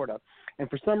Jacksonville, Florida, and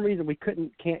for some reason we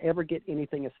can't ever get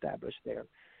anything established there.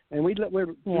 And we go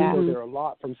there a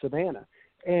lot from Savannah.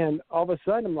 And all of a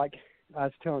sudden, I'm like, I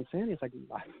was telling Sandy, it's like,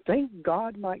 I think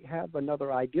God might have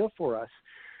another idea for us,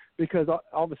 because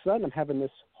all of a sudden I'm having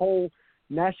this whole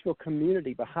Nashville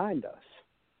community behind us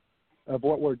of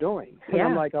what we're doing. And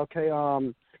I'm like, okay,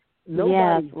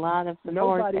 nobody, a lot of support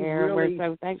nobody there. really We're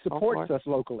so thankful supports for. us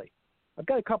locally. I've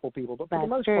got a couple people, but for the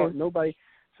most true. part, nobody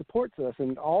supports us.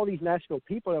 And all these Nashville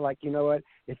people are like, you know what,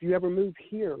 if you ever move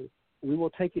here, we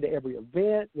will take you to every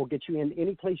event. We'll get you in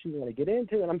any place you want to get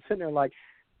into. And I'm sitting there like,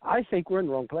 I think we're in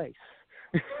the wrong place.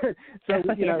 So,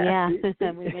 you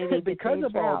know, because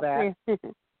of all that,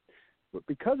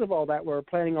 because of all that, we're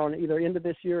planning on either end of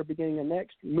this year or beginning of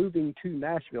next moving to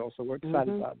Nashville. So we're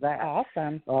excited about that.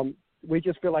 Awesome. We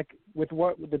just feel like with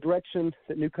the direction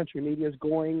that New Country Media is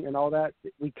going and all that,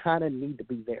 we kind of need to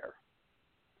be there.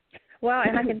 Well,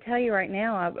 and I can tell you right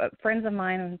now, friends of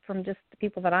mine from just the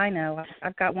people that I know,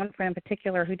 I've got one friend in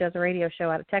particular who does a radio show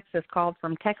out of Texas called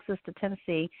From Texas to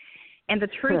Tennessee. And the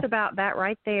truth about that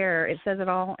right there, it says it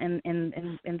all in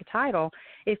the title.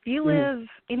 If you live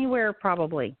anywhere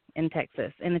probably in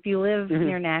Texas, and if you live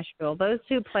near Nashville, those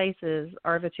two places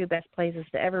are the two best places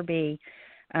to ever be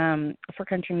for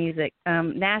country music.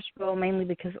 Nashville, mainly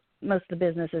because most of the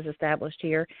business is established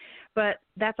here. But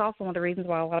that's also one of the reasons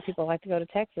why a lot of people like to go to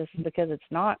Texas, is because it's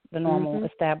not the normal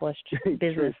established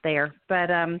business there. But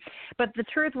the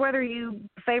truth, whether you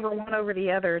favor one over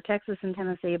the other, Texas and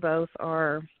Tennessee both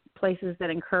are places that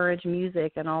encourage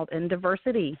music and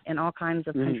diversity in all kinds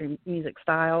of country music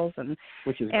styles, and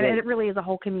it really is a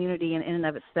whole community in and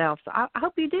of itself. So I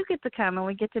hope you do get to come and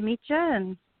we get to meet you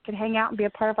and can hang out and be a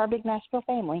part of our big Nashville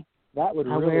family. That would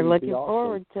really we're looking be awesome.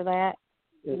 forward to that.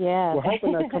 We're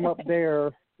hoping to come up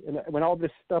there, and when all this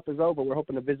stuff is over, we're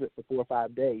hoping to visit for 4 or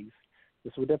 5 days.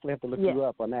 So we'll definitely have to look you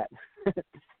up on that.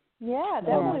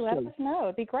 Definitely let us know.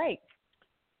 It'd be great.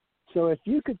 So if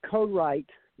you could co-write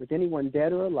with anyone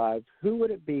dead or alive, who would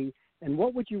it be, and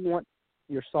what would you want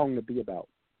your song to be about?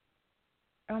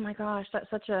 Oh, my gosh, that's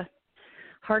such a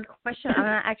hard question.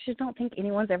 I actually don't think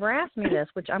anyone's ever asked me this,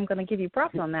 which I'm going to give you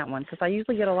props on that one, because I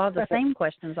usually get a lot of the same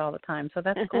questions all the time, so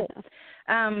that's cool.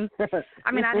 I mean,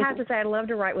 I'd have to say I'd love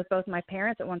to write with both my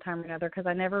parents at one time or another, because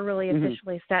I never really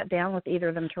officially sat down with either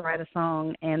of them to write a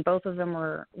song, and both of them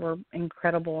were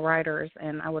incredible writers,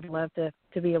 and I would love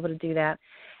to be able to do that.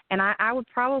 And I would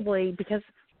probably, because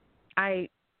I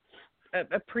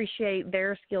appreciate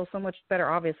their skills so much better,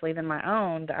 obviously, than my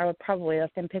own, I would probably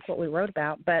let them pick what we wrote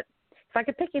about. But if I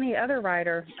could pick any other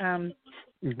writer, I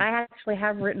actually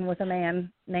have written with a man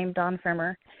named Don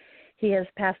Frimmer. He has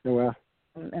passed in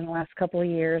the last couple of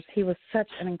years. He was such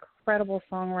an incredible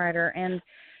songwriter, and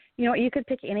you know, you could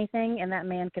pick anything, and that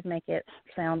man could make it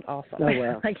sound awesome. Oh,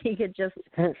 wow. Like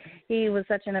he was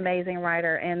such an amazing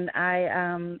writer, and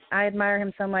I admire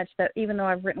him so much that even though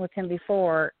I've written with him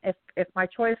before, if my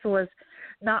choice was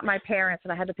not my parents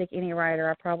and I had to pick any writer,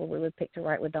 I probably would pick to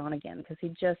write with Don again, because he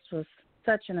just was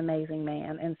such an amazing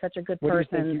man and such a good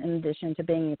person in addition to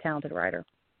being a talented writer.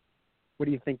 What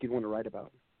do you think you'd want to write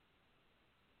about?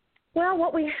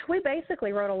 Well, we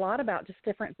basically wrote a lot about just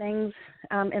different things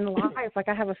in life. Like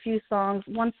I have a few songs.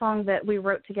 One song that we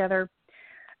wrote together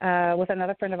with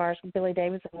another friend of ours, Billy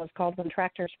Davidson, was called When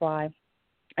Tractors Fly.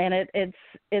 And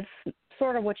it's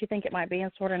sort of what you think it might be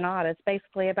and sort of not. It's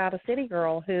basically about a city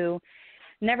girl who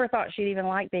never thought she'd even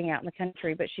like being out in the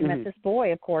country, but she met this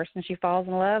boy, of course, and she falls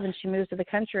in love, and she moves to the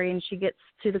country, and she gets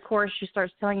to the chorus. She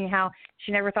starts telling you how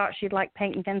she never thought she'd like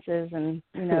painting fences and,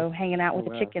 you know, hanging out with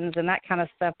the chickens and that kind of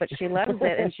stuff, but she loves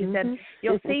it. And she said,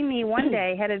 "You'll see me one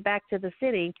day headed back to the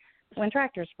city when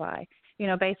tractors fly," you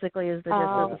know, basically is the gist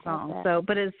of the song. Okay. So,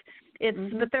 but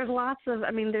but there's lots of,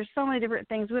 I mean, there's so many different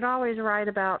things. We'd always write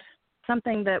about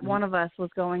something that one of us was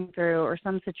going through or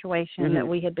some situation that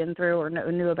we had been through or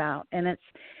knew about. And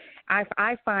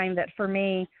I find that for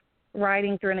me,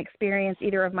 writing through an experience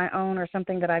either of my own or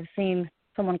something that I've seen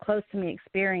someone close to me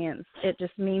experience, it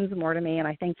just means more to me, and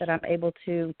I think that I'm able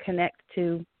to connect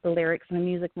to the lyrics and the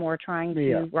music more trying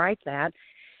to write that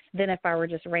than if I were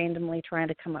just randomly trying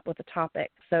to come up with a topic.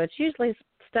 So it's usually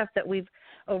stuff that we've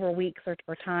over weeks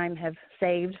or time have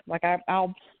saved. Like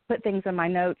I'll put things in my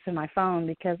notes in my phone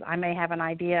because I may have an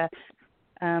idea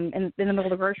in the middle of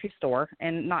the grocery store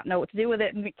and not know what to do with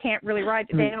it and can't really write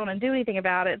it down and do anything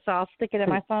about it. So I'll stick it in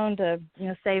my phone to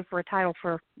save for a title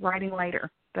for writing later.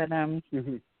 But That's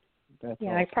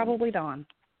yeah, awesome. I probably Dawn.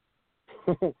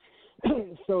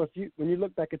 So when you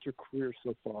look back at your career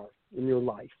so far in your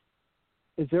life,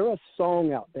 is there a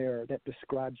song out there that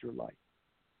describes your life?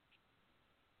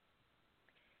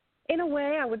 In a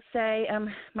way, I would say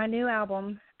my new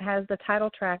album has the title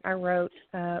track I wrote,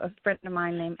 a friend of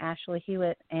mine named Ashley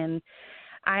Hewitt, and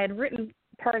I had written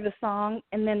part of the song,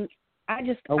 and then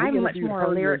I'm much more a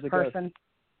lyric person.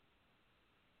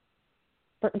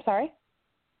 I'm sorry?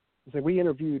 So we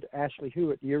interviewed Ashley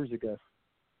Hewitt years ago.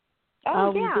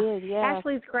 Oh we yeah. did, yeah.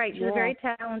 Ashley's great. She's a very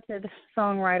talented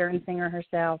songwriter and singer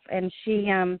herself, and she,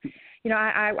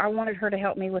 I wanted her to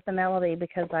help me with the melody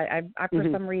because I for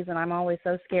some reason I'm always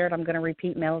so scared I'm going to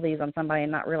repeat melodies on somebody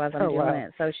and not realize I'm doing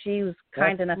it. So she was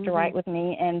kind enough to write with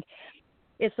me, and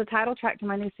it's the title track to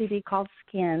my new CD called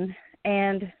Skin,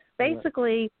 and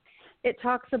basically it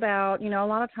talks about a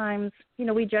lot of times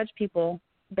we judge people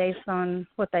based on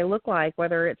what they look like,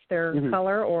 whether it's their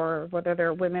color or whether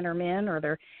they're women or men or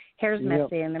their hair's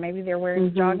messy and maybe they're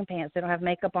wearing jogging pants, they don't have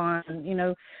makeup on.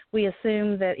 We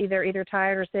assume that either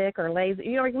tired or sick or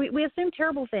lazy. We assume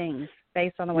terrible things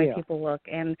based on the way people look.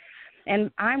 And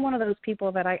I'm one of those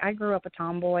people that I grew up a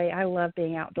tomboy. I love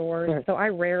being outdoors. So I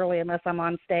rarely, unless I'm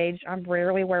on stage, I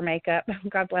rarely wear makeup.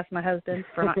 God bless my husband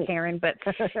for not caring. But,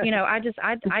 I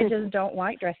just don't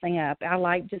like dressing up. I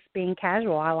like just being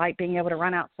casual. I like being able to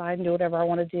run outside and do whatever I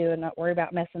want to do and not worry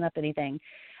about messing up anything.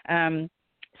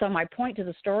 So my point to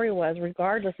the story was,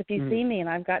 regardless if you see me and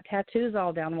I've got tattoos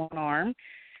all down one arm,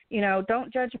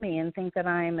 don't judge me and think that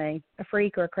I'm a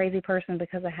freak or a crazy person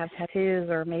because I have tattoos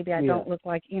or maybe I don't look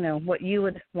like, what you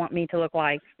would want me to look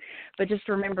like. But just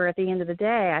remember, at the end of the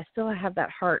day, I still have that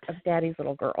heart of daddy's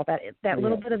little girl, that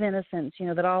little bit of innocence,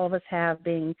 that all of us have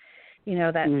being,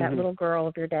 that little girl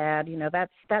of your dad,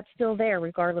 that's still there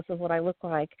regardless of what I look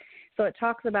like. So it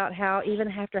talks about how even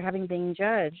after having been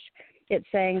judged, it's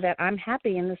saying that I'm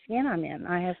happy in the skin I'm in.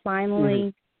 I have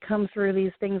finally come through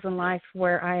these things in life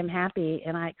where I am happy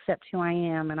and I accept who I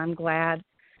am and I'm glad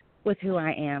with who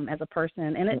I am as a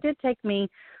person. And it did take me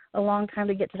a long time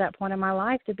to get to that point in my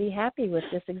life to be happy with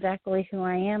just exactly who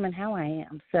I am and how I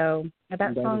am. So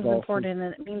that song is important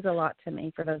and it means a lot to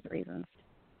me for those reasons.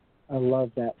 I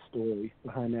love that story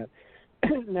behind that.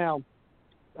 Now,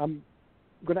 I'm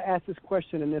going to ask this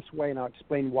question in this way and I'll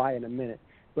explain why in a minute.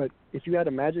 But if you had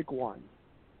a magic wand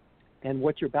and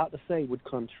what you're about to say would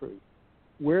come true,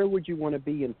 where would you want to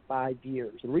be in 5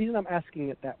 years? And the reason I'm asking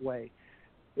it that way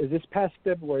is this past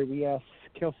February we asked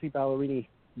Kelsey Ballerini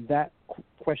that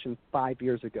question 5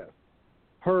 years ago.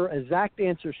 Her exact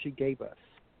answer she gave us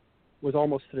was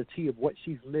almost to the T of what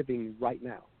she's living right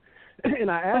now.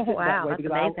 And I asked it that way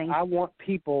because I want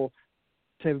people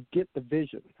to get the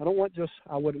vision. I don't want just,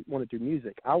 I wouldn't want to do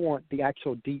music. I want the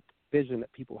actual deep vision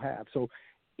that people have. So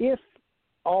if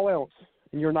all else,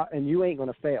 and you ain't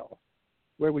going to fail,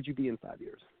 where would you be in 5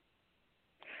 years?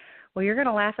 Well, you're going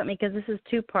to laugh at me because this is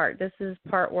two-part. This is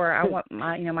part where I want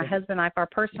my husband and I, our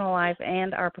personal life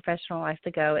and our professional life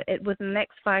to go. Within the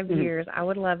next 5 years, I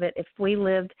would love it if we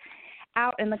lived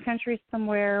out in the country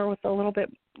somewhere with a little bit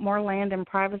more land and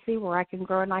privacy where I can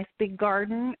grow a nice big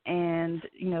garden and,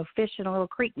 fish in a little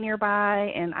creek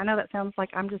nearby. And I know that sounds like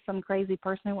I'm just some crazy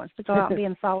person who wants to go out and be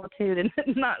in solitude and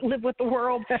not live with the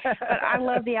world. But I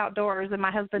love the outdoors, and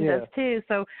my husband does too.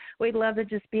 So we'd love to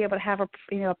just be able to have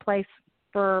a place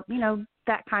for,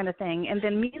 that kind of thing. And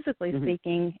then musically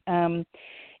speaking,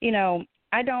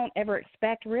 I don't ever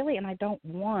expect really, and I don't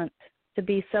want to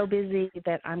be so busy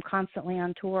that I'm constantly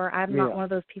on tour. I'm not one of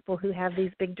those people who have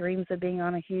these big dreams of being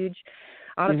on a huge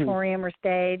auditorium or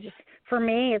stage. For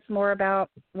me, it's more about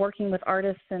working with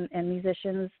artists and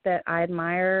musicians that I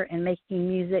admire and making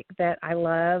music that I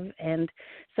love. And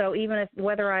so even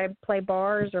whether I play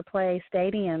bars or play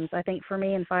stadiums, I think for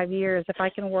me in 5 years, if I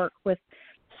can work with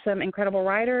some incredible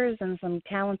writers and some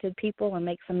talented people and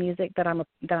make some music that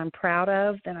I'm proud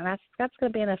of, then that's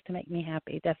going to be enough to make me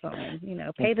happy. Definitely,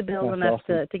 pay the bills enough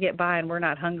to get by, and we're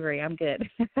not hungry. I'm good.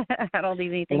 I don't need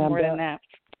anything more than that.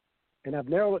 And I've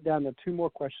narrowed it down to 2 more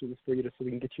questions for you, so we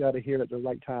can get you out of here at the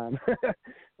right time.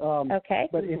 Okay.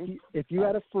 But if you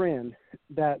had a friend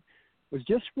that was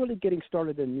just really getting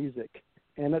started in music,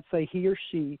 and let's say he or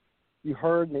she, you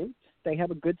heard they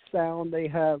have a good sound, they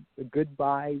have a good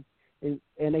vibe, and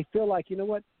they feel like, you know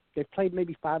what, they've played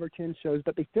maybe 5 or 10 shows,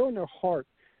 but they feel in their heart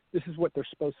this is what they're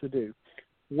supposed to do.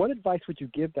 What advice would you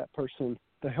give that person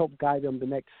to help guide them the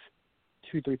next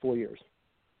 2, 3, 4 years?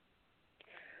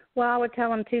 Well, I would tell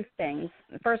them 2 things.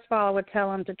 First of all, I would tell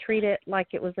them to treat it like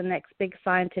it was the next big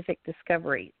scientific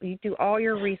discovery. You do all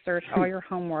your research, all your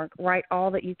homework, write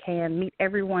all that you can, meet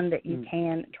everyone that you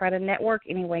can, try to network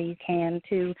any way you can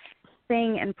to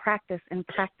sing and practice and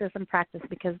practice and practice,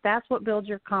 because that's what builds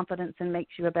your confidence and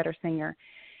makes you a better singer.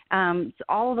 So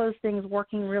all of those things,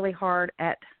 working really hard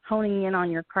at honing in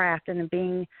on your craft and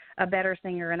being a better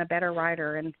singer and a better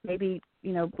writer, and maybe,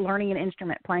 learning an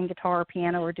instrument, playing guitar or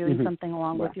piano, or doing something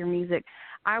along with your music.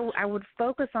 I would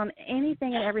focus on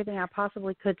anything and everything I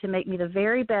possibly could to make me the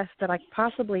very best that I could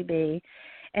possibly be.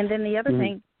 And then the other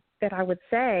thing that I would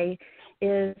say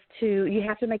is you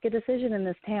have to make a decision in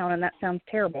this town, and that sounds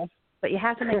terrible, but you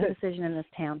have to make a decision in this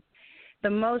town. The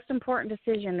most important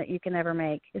decision that you can ever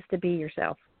make is to be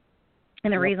yourself.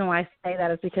 And the reason why I say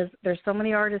that is because there's so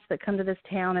many artists that come to this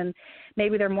town, and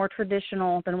maybe they're more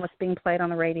traditional than what's being played on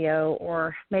the radio,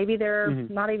 or maybe they're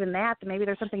not even that. Maybe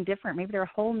there's something different. Maybe they're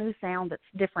a whole new sound that's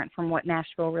different from what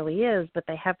Nashville really is, but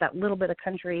they have that little bit of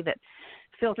country that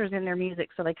filters in their music,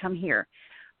 so they come here.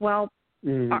 Well,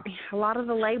 a lot of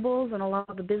the labels and a lot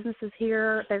of the businesses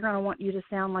here, they're going to want you to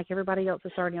sound like everybody else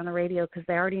that's already on the radio, because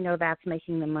they already know that's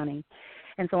making them money.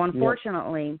 And so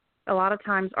unfortunately, a lot of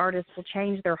times artists will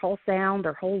change their whole sound,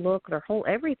 their whole look, their whole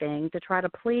everything to try to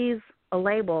please a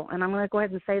label. And I'm going to go ahead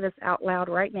and say this out loud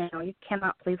right now. You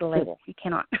cannot please a label. You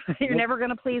cannot. You're never going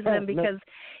to please them, because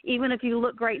even if you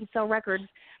look great and sell records,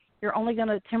 you're only going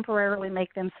to temporarily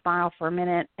make them smile for a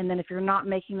minute. And then if you're not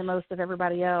making the most of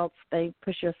everybody else, they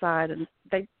push you aside. And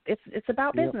it's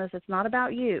about business. It's not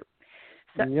about you.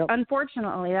 So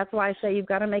unfortunately, that's why I say you've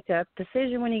got to make a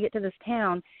decision when you get to this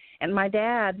town. And my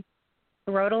dad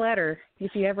wrote a letter,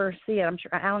 if you ever see it. I'm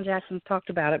sure Alan Jackson's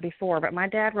talked about it before, but my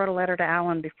dad wrote a letter to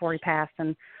Alan before he passed,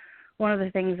 and one of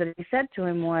the things that he said to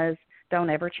him was,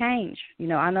 don't ever change.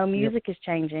 I know music is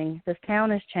changing. This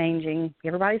town is changing.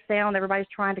 Everybody's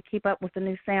trying to keep up with the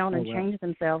new sound and change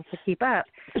themselves to keep up,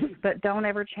 but don't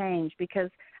ever change,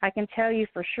 because I can tell you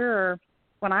for sure,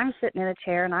 when I'm sitting in a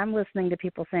chair and I'm listening to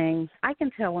people sing, I can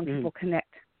tell when people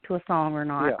connect to a song or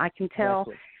not. I can tell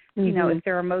if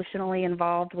they're emotionally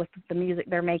involved with the music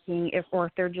they're making, or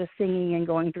if they're just singing and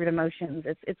going through the motions.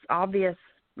 It's obvious,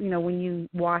 when you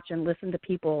watch and listen to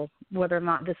people, whether or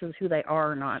not this is who they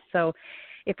are or not. So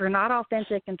if you're not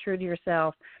authentic and true to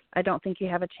yourself, I don't think you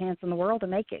have a chance in the world to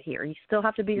make it here. You still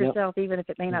have to be yourself, even if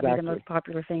it may not be the most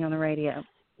popular thing on the radio.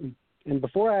 And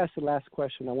before I ask the last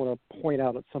question, I want to point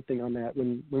out something on that.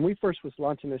 When we first was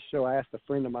launching this show, I asked a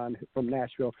friend of mine from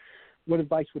Nashville, what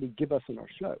advice would he give us in our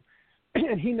show?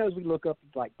 And he knows we look up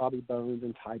like Bobby Bones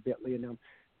and Ty Bentley and them.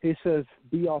 He says,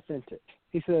 be authentic.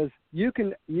 He says, you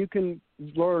can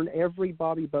learn every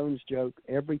Bobby Bones joke,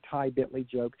 every Ty Bentley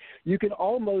joke. You can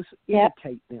almost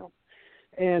imitate them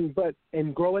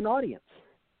and grow an audience.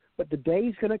 But the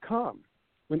day's going to come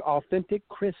when authentic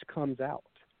Chris comes out.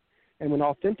 And when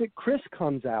authentic Chris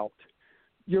comes out,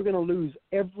 you're going to lose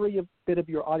every bit of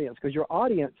your audience, because your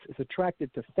audience is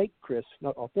attracted to fake Chris,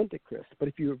 not authentic Chris. But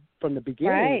if you, from the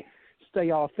beginning,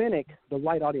 stay authentic, the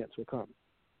right audience will come.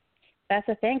 That's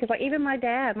the thing, because even my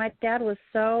dad was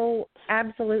so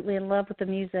absolutely in love with the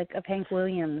music of Hank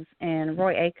Williams and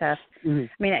Roy Acuff. I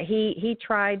mean, he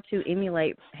tried to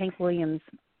emulate Hank Williams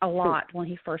a lot when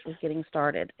he first was getting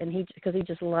started, and because he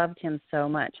just loved him so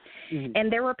much.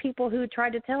 And there were people who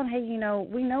tried to tell him, hey,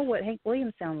 we know what Hank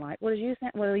Williams sound like. What do you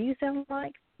sound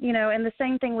like? And the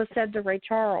same thing was said to Ray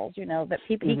Charles, that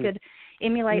he could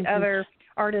emulate other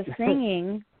artists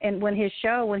singing, and when he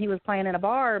was playing in a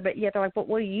bar, but yet they're like,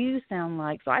 what do you sound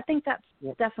like? So I think that's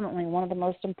definitely one of the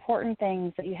most important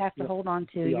things that you have to hold on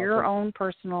to. Your own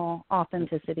personal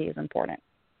authenticity is important.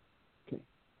 Okay.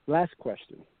 Last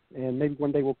question, and maybe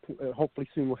one day hopefully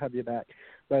soon we'll have you back.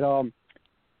 But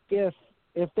if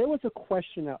there was a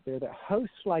question out there that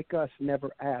hosts like us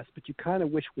never asked, but you kind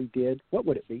of wish we did, what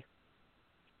would it be?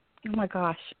 Oh my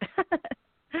gosh.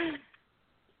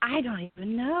 I don't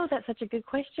even know. That's such a good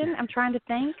question. I'm trying to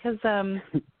think, because,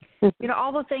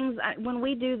 all the things, when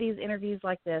we do these interviews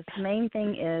like this, the main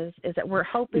thing is that we're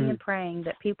hoping and praying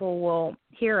that people will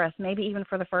hear us, maybe even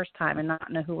for the first time, and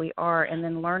not know who we are, and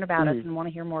then learn about us and want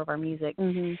to hear more of our music.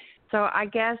 So I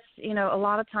guess, a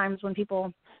lot of times when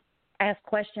people ask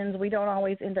questions, we don't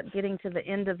always end up getting to the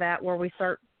end of that where we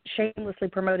start shamelessly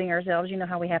promoting ourselves. You know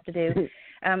how we have to do.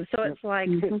 So it's like,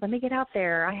 let me get out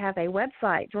there. I have a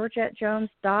website,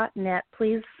 georgettejones.net.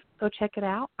 Please go check it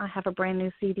out. I have a brand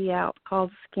new CD out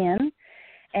called Skin,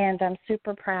 and I'm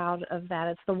super proud of that.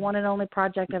 It's the one and only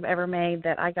project I've ever made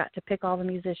that I got to pick all the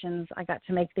musicians. I got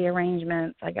to make the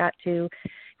arrangements. I got to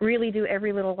really do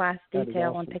every little last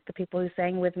detail and pick the people who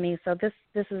sang with me. So this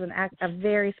is a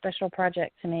very special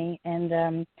project to me.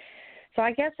 And so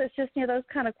I guess it's just, those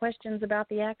kind of questions about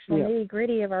the actual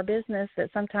nitty-gritty of our business that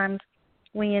sometimes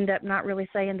we end up not really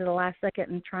saying to the last second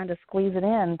and trying to squeeze it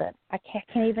in. But I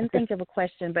can't even think of a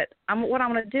question. But what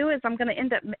I'm going to do is I'm going to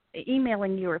end up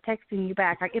emailing you or texting you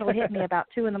back. It'll hit me about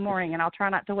 2 in the morning, and I'll try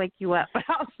not to wake you up. But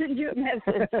I'll send you a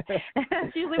message.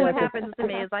 That's usually what happens to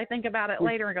me is I think about it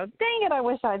later and go, dang it, I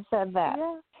wish I'd said that.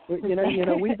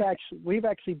 Yeah. We've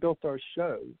actually built our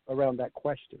show around that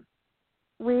question.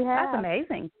 We have. That's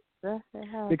amazing.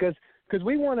 Because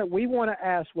we want to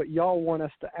ask what y'all want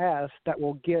us to ask that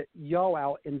will get y'all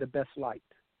out in the best light.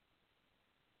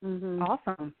 Mm-hmm.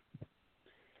 Awesome.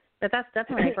 But that's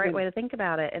definitely a great way to think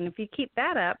about it. And if you keep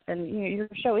that up, then your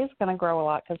show is going to grow a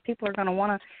lot because people are going to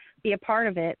want to be a part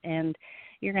of it, and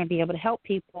you're going to be able to help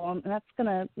people, and that's going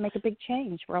to make a big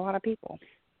change for a lot of people.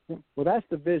 Well, that's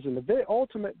the vision. The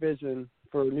ultimate vision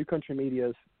for New Country Media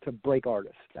is to break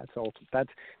artists. That's ultimate. That's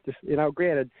just,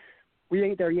 granted, we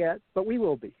ain't there yet, but we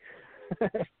will be.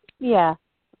 Yeah.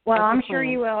 Well, I'm sure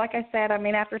you will. Like I said,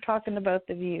 after talking to both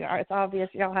of you, it's obvious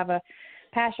y'all have a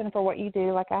passion for what you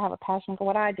do, like I have a passion for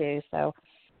what I do. So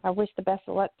I wish the best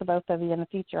of luck to both of you in the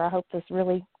future. I hope this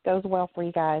really goes well for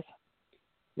you guys.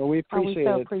 Well, we appreciate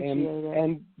it. It.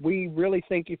 And we really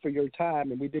thank you for your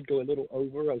time. And we did go a little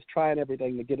over. I was trying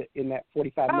everything to get it in that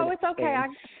 45 minutes. Oh, it's okay.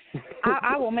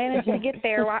 I will manage to get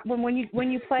there. When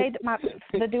you played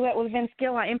the duet with Vince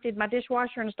Gill, I emptied my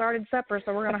dishwasher and started supper,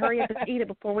 so we're going to hurry up and eat it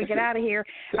before we get out of here.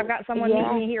 I've got someone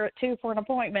meeting me here at 2 for an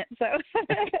appointment, so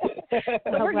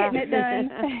we're getting it done.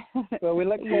 Well, we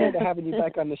look forward to having you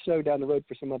back on the show down the road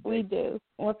for some updates. We do.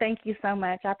 Well, thank you so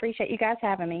much. I appreciate you guys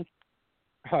having me.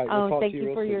 All right, we'll thank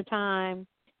you for your time.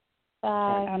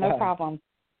 Bye. Oh, no problem.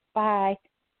 Bye.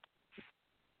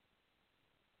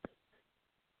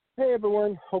 Hey,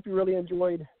 everyone. Hope you really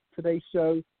enjoyed today's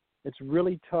show. It's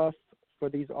really tough for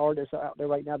these artists out there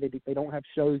right now. They don't have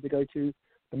shows to go to.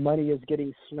 The money is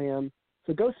getting slim.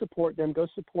 So go support them. Go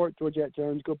support Georgette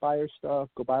Jones. Go buy her stuff.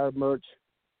 Go buy her merch.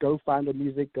 Go find her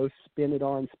music. Go spin it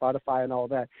on Spotify and all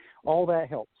that. All that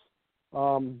helps.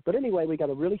 But anyway, we got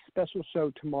a really special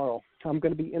show tomorrow. I'm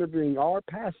going to be interviewing our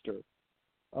pastor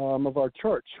of our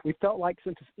church. We felt like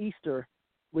since it's Easter,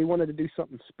 we wanted to do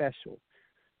something special.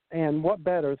 And what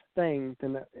better thing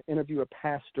than to interview a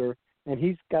pastor, and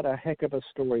he's got a heck of a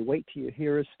story. Wait till you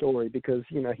hear his story because,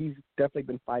 he's definitely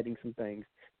been fighting some things.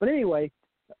 But anyway,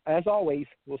 as always,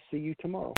 we'll see you tomorrow.